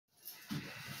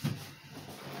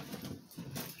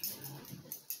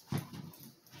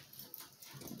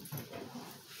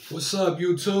What's up,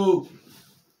 YouTube?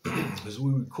 As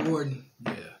we recording,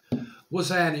 yeah. What's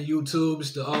happening, YouTube?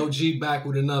 It's the OG back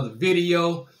with another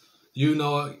video. You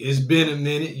know, it's been a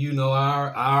minute. You know,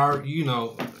 I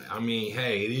mean,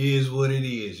 hey, it is what it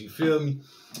is. You feel me?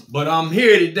 But I'm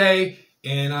here today,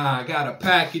 and I got a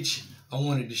package I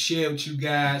wanted to share with you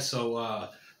guys. So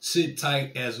sit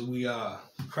tight as we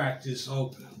crack this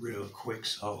open real quick.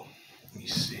 So let me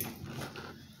see.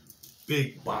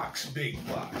 Big box, big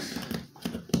box.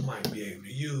 Might be able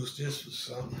to use this for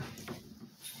something.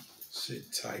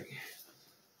 Sit tight.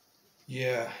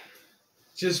 Yeah,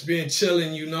 just been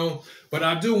chilling, you know. But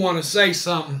I do want to say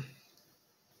something.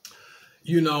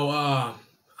 You know,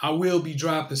 I will be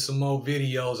dropping some more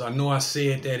videos. I know I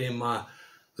said that in my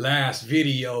last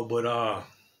video, but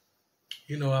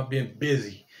you know, I've been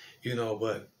busy, you know,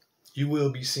 but you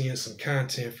will be seeing some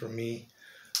content from me.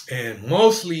 And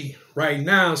mostly right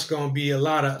now it's gonna be a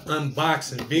lot of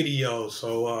unboxing videos.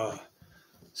 So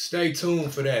stay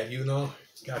tuned for that, you know.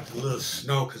 Got the little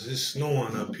snow because it's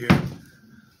snowing up here.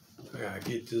 I gotta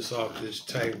get this off this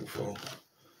table before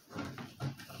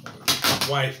my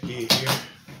wife get here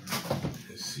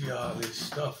and see all this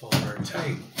stuff on her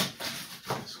table.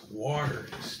 This water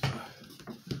and stuff.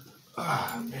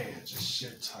 Ah man, just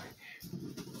sit tight.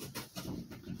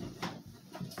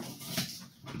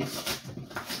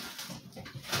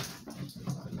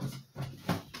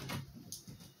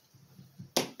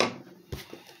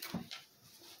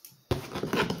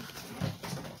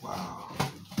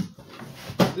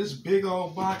 This big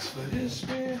old box for this,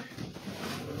 man,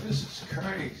 this is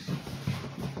crazy.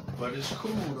 But it's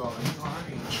cool though, you know, I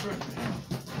ain't tripping.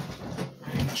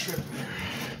 I ain't tripping.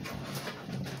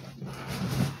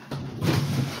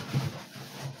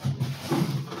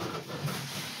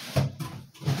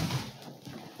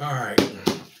 Alright,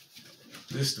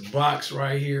 this is the box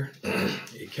right here.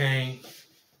 It came.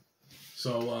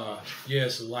 So yeah,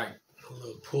 it's like a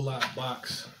little pull-out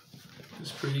box.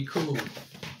 It's pretty cool.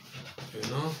 You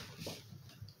know,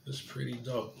 it's pretty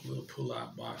dope. Little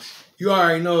pull-out box. You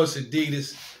already know it's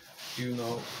Adidas. You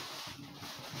know.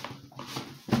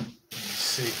 Let me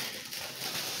see.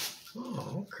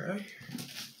 Oh, okay.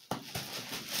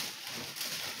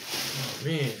 Oh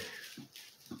man,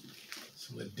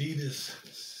 some Adidas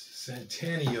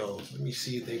Centennials. Let me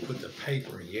see if they put the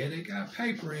paper in. Yeah, they got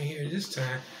paper in here this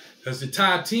time, because the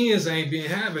top 10s ain't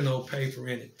been having no paper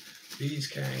in it. These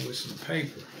came with some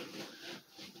paper.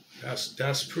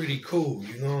 That's pretty cool,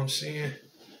 you know what I'm saying?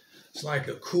 It's like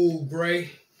a cool gray.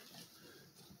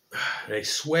 They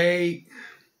suede.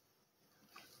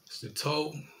 It's the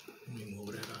toe. Let me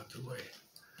move that out the way.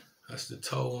 That's the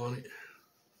toe on it.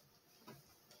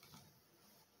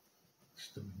 It's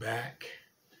the back,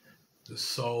 the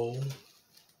sole,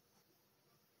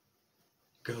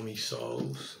 gummy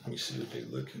soles. Let me see what they're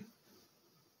looking.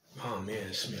 Oh man,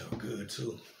 it smells good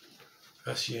too.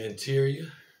 That's your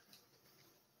interior.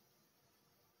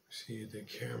 See if the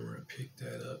camera picked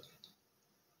that up.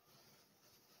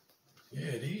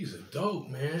 Yeah, these are dope,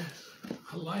 man.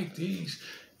 I like these.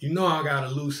 You know I gotta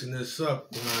loosen this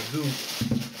up when I do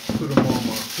put them on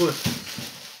my foot.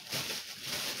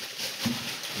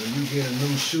 When you get a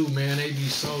new shoe, man, they be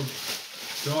so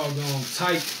doggone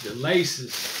tight, the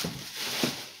laces.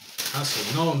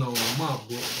 That's a no-no in my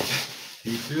book.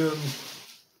 You feel me?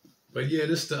 But yeah,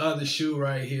 this is the other shoe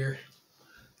right here.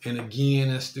 And again,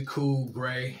 that's the cool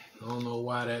gray. I don't know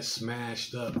why that's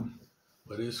smashed up,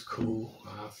 but it's cool.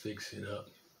 I'll fix it up.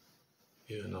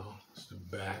 You know, it's the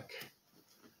back.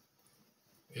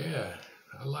 Yeah,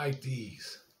 I like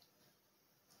these.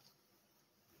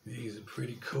 These are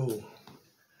pretty cool.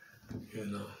 You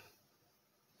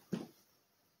know.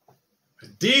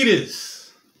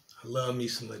 Adidas. I love me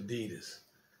some Adidas.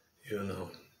 You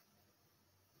know.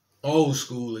 Old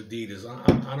school Adidas.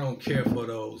 I don't care for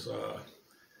those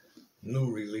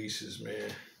new releases, man.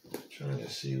 I'm trying to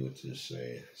see what this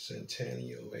saying.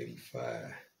 Centennial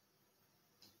 85.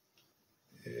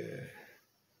 Yeah.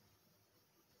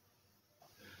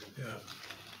 Yeah.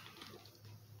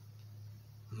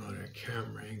 I know that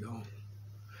camera ain't gonna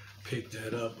pick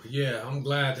that up. But yeah, I'm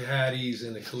glad to have these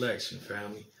in the collection,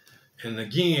 family. And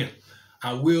again,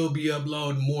 I will be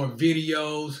uploading more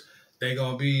videos. They're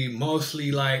gonna be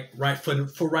mostly like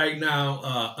for right now,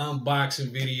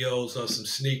 unboxing videos of some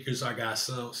sneakers. I got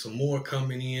some more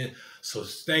coming in, so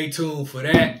stay tuned for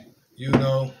that. You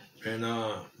know, and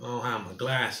I don't have my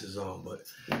glasses on, but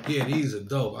yeah, these are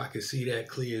dope. I can see that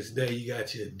clear as day. You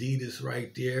got your Adidas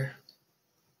right there.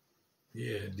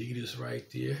 Yeah, Adidas right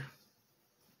there.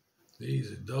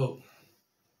 These are dope.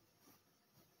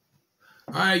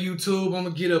 All right, YouTube, I'm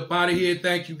gonna get up out of here.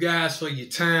 Thank you guys for your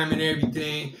time and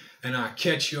everything. And I'll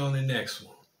catch you on the next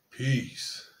one.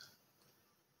 Peace.